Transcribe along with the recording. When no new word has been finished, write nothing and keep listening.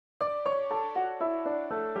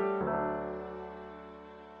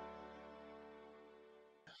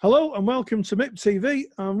Hello and welcome to MIP TV,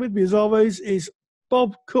 and with me as always is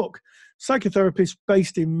Bob Cook, psychotherapist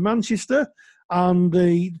based in Manchester and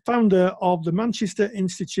the founder of the Manchester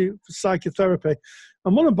Institute for Psychotherapy.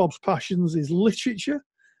 And one of Bob's passions is literature,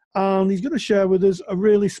 and he's going to share with us a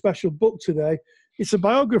really special book today. It's a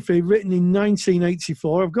biography written in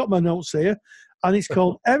 1984. I've got my notes here, and it's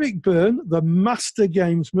called Eric Berne, The Master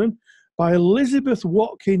Gamesman by Elizabeth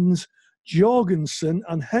Watkins Jorgensen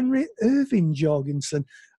and Henry Irving Jorgensen.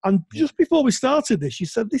 And just before we started this, you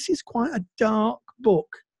said this is quite a dark book,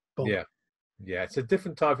 Bob. Yeah, it's a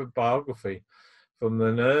different type of biography from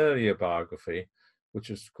an earlier biography, which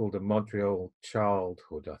was called A Montreal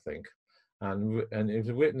Childhood, I think. And it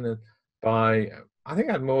was written by, I think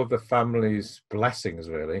it had more of the family's blessings,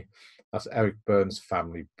 really. That's Eric Berne's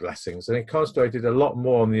family blessings. And it concentrated a lot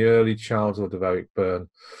more on the early childhood of Eric Berne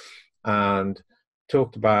and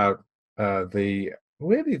talked about the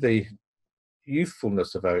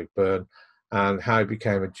youthfulness of Eric Berne and how he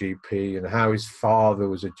became a GP and how his father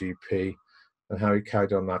was a GP and how he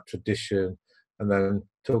carried on that tradition, and then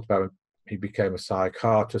talked about when he became a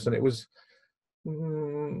psychiatrist. And it was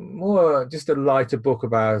more just a lighter book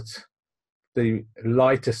about the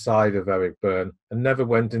lighter side of Eric Berne and never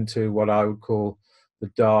went into what I would call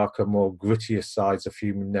the darker, more grittier sides of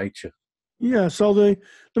human nature. Yeah, so the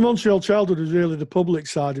Montreal Childhood is really the public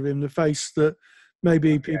side of him, the face that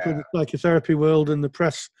maybe people in the psychotherapy world and the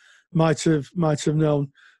press might have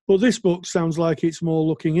known. But this book sounds like it's more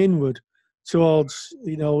looking inward towards,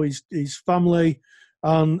 his family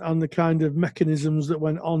and the kind of mechanisms that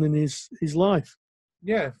went on in his life.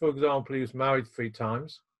 Yeah, for example, he was married 3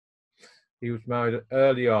 times. He was married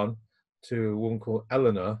early on to a woman called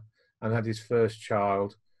Eleanor and had his first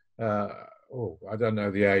child. I don't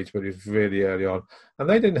know the age, but it was really early on. And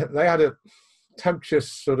they had a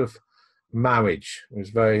tempestuous sort of marriage. It was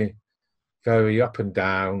very, very up and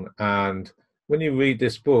down. And when you read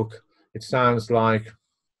this book, it sounds like,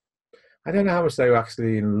 I don't know how much they were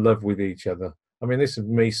actually in love with each other. I mean, this is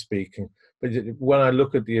me speaking, but when I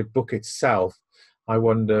look at the book itself, I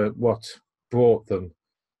wonder what brought them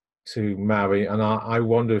to marry. And I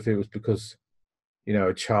wonder if it was because,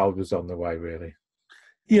 a child was on the way, really.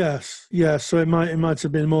 Yes. So it might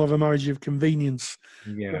have been more of a marriage of convenience.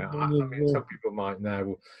 Yeah, I mean, some people might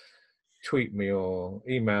now tweet me or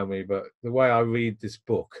email me, but the way I read this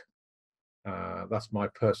book, that's my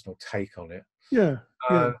personal take on it. Yeah.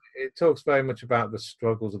 It talks very much about the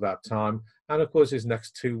struggles of that time, and of course his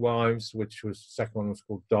next 2 wives, which was the second one was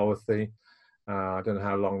called Dorothy. I don't know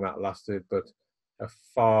how long that lasted, but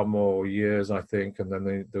far more years, I think. And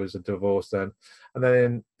then there was a divorce then, and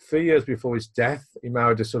then 3 years before his death, he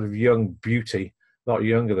married a sort of young beauty, not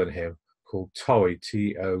younger than him, called Torri,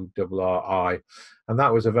 Torri, and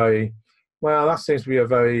that was that seems to be a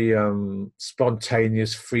very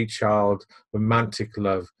spontaneous, free child, romantic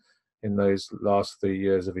love in those last 3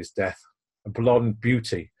 years of his death. A blonde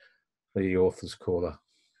beauty, the authors call her.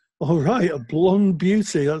 All right, a blonde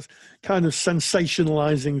beauty. That's kind of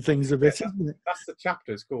sensationalizing things a bit, isn't it? That's the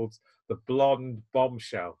chapter. It's called The Blonde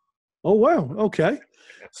Bombshell. Oh wow, okay.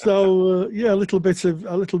 So a little bit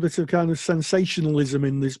of kind of sensationalism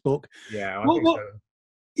in this book. Yeah, I think so.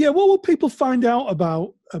 Yeah, what will people find out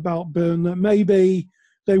about Berne that maybe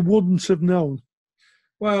they wouldn't have known?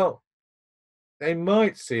 Well, they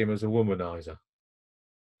might see him as a womanizer.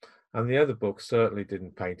 And the other book certainly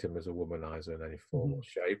didn't paint him as a womanizer in any form or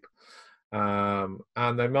shape.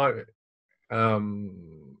 And they might,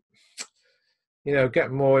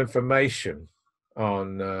 get more information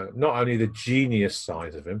on not only the genius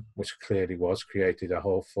side of him, which clearly created a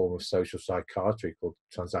whole form of social psychiatry called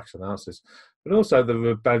transactional analysis, but also the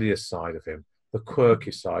rebellious side of him, the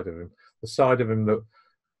quirky side of him, the side of him that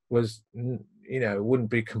was, wouldn't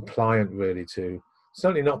be compliant really to,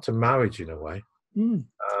 certainly not to marriage in a way.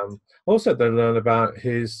 Also, they learn about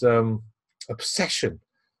his obsession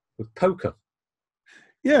with poker.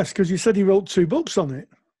 Yes, because you said he wrote 2 books on it.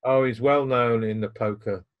 Oh, he's well known in the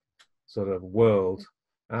poker sort of world,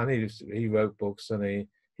 and he wrote books, and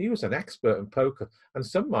he was an expert in poker. And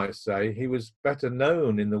some might say he was better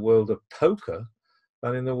known in the world of poker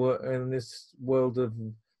than in this world of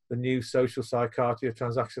the new social psychiatry of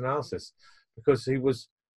transaction analysis, because he was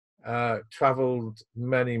travelled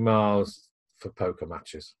many miles for poker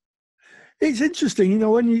matches. It's interesting,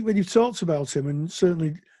 when you've talked about him, and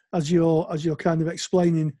certainly as you're kind of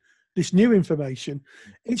explaining this new information,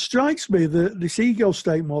 it strikes me that this ego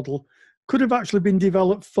state model could have actually been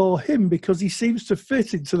developed for him, because he seems to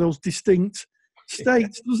fit into those distinct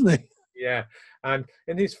states, doesn't he? Yeah, and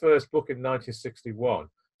in his first book in 1961,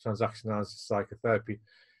 Transaction Analysis Psychotherapy,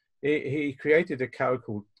 he created a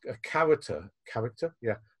character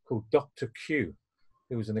called Dr. Q,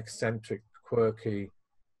 who was an eccentric, quirky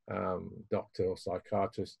doctor or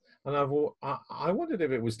psychiatrist. And I wondered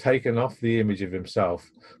if it was taken off the image of himself,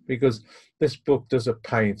 because this book doesn't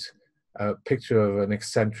paint a picture of an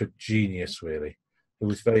eccentric genius, really, who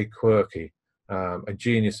was very quirky, a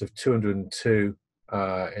genius of 202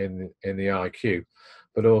 in the IQ,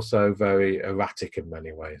 but also very erratic in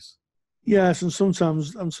many ways. Yes, and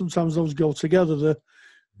sometimes those go together.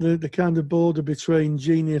 The kind of border between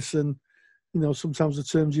genius and, sometimes the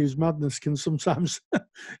terms used, madness, can sometimes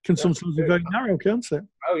be very narrow, can't it?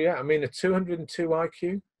 Oh yeah, I mean a 202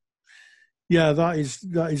 IQ. Yeah, that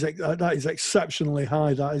is exceptionally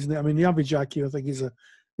high. That, isn't it? I mean, the average IQ, I think, is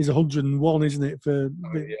 101, isn't it?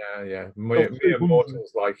 Yeah. Mere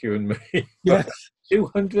mortals like you and me. Yes.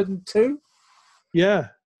 202. Yeah.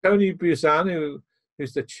 Tony Buzan,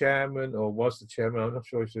 who's the chairman, or was the chairman, I'm not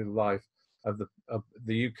sure if he's alive, of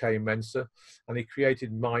the UK Mensa, and he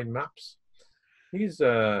created mind maps. His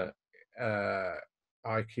IQ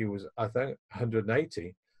was, I think,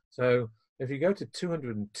 180. So if you go to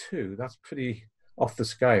 202, that's pretty off the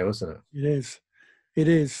scale, isn't it? It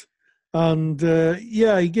is. And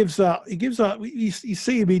he gives that. You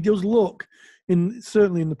see him. He does look,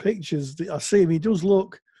 certainly in the pictures that I see him. He does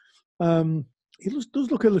look. He does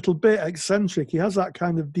look a little bit eccentric. He has that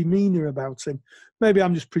kind of demeanour about him. Maybe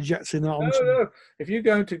I'm just projecting that onto. No. If you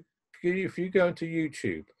go into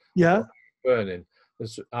YouTube, yeah, Burning,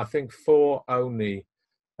 there's, I think, 4 only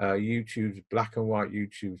YouTubes, black and white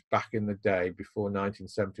YouTubes back in the day before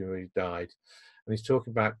 1970 when he died, and he's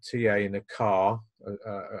talking about TA in a car,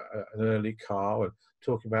 an early car, and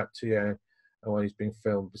talking about TA when he's being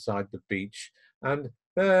filmed beside the beach, and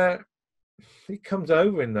he comes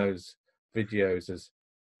over in those videos as,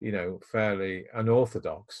 fairly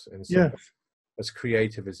unorthodox in some way, as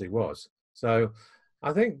creative as he was. So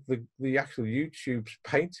I think the actual YouTube's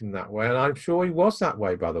paint him that way, and I'm sure he was that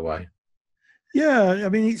way, by the way. Yeah, I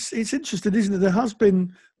mean, it's interesting, isn't it? There has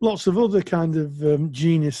been lots of other kind of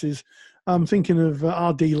geniuses. I'm thinking of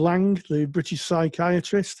R.D. Laing, the British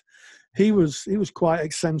psychiatrist. He was quite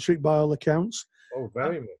eccentric by all accounts. Oh,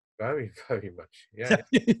 very much, very, very much. Yeah,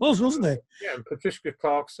 he was, wasn't he? Yeah, and Patricia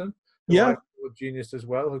Clarkson, yeah, a genius as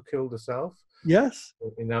well, who killed herself. Yes,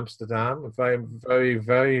 in Amsterdam. A very, very,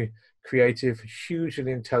 very creative,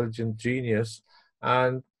 hugely intelligent genius,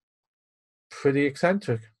 and pretty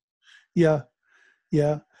eccentric. Yeah.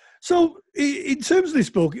 So, in terms of this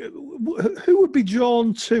book, who would be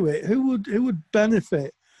drawn to it? Who would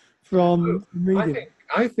benefit from reading it?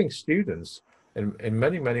 I think students, in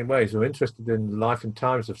many, many ways, are interested in the life and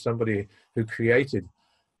times of somebody who created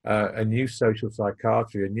a new social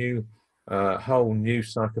psychiatry, a new whole new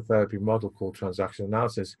psychotherapy model called transactional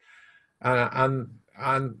analysis, and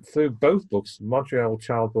through both books, Montreal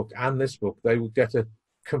Child book and this book, they will get a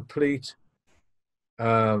complete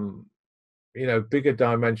bigger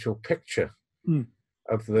dimensional picture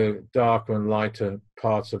of the darker and lighter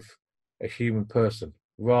parts of a human person,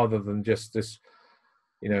 rather than just this,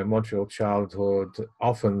 Montreal childhood,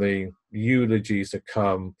 often the eulogies that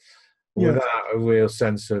come without a real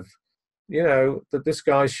sense of, that this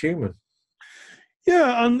guy's human.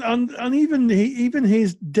 Yeah, and even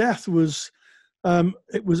his death was,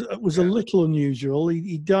 it was a little unusual.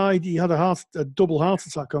 He died. He had a double heart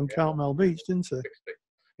attack on Carmel Beach, didn't he? 60.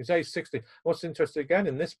 He's age 60. What's interesting again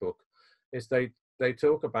in this book is they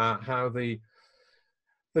talk about how the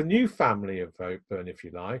new family of Berne, if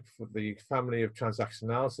you like, the family of transactional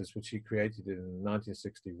analysis, which he created in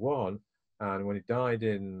 1961, and when he died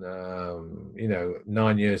in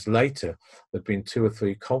 9 years later, there'd been 2 or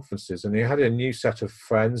 3 conferences, and he had a new set of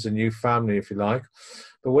friends, a new family, if you like.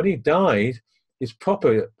 But when he died, his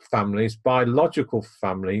proper family, his biological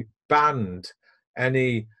family, banned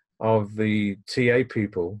any of the TA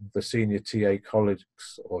people, the senior TA colleagues,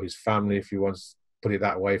 or his family, if you want to put it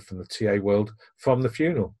that way, from the TA world, from the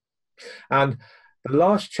funeral. And the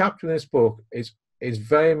last chapter in this book is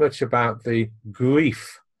very much about the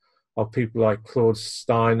grief of people like Claude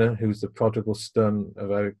Steiner, who's the prodigal son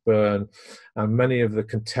of Eric Berne, and many of the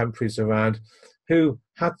contemporaries around, who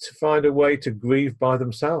had to find a way to grieve by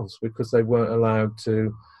themselves because they weren't allowed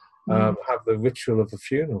to have the ritual of the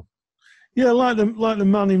funeral. Yeah, like the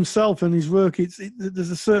man himself and his work.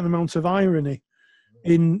 There's a certain amount of irony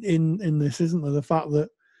in this, isn't there? The fact that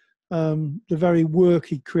the very work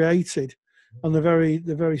he created and the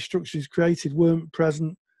very structures created weren't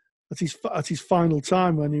present at his final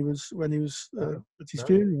time when he was at his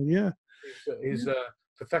funeral. Yeah, his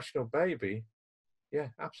professional baby. Yeah,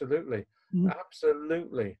 absolutely,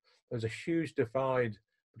 absolutely. There's a huge divide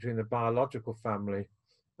between the biological family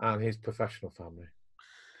and his professional family.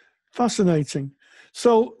 Fascinating.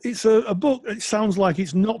 So it's a book. It sounds like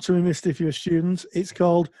it's not to be missed if you're a student. It's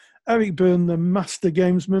called Eric Berne, the Master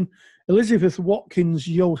Gamesman, Elizabeth Watkins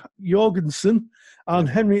Jorgensen, and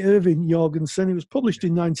Henry Irving Jorgensen. It was published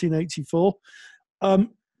in 1984.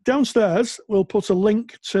 Downstairs, we'll put a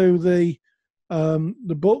link to the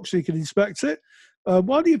book so you can inspect it. Why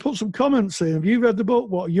don't you put some comments in? Have you read the book?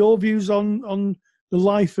 What are your views on the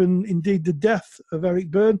life and indeed the death of Eric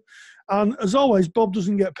Berne? And as always, Bob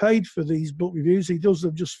doesn't get paid for these book reviews. He does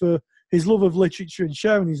them just for his love of literature and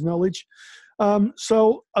sharing his knowledge.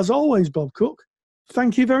 So, as always, Bob Cook,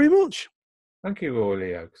 thank you very much. Thank you,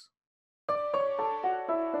 Roy Oakes.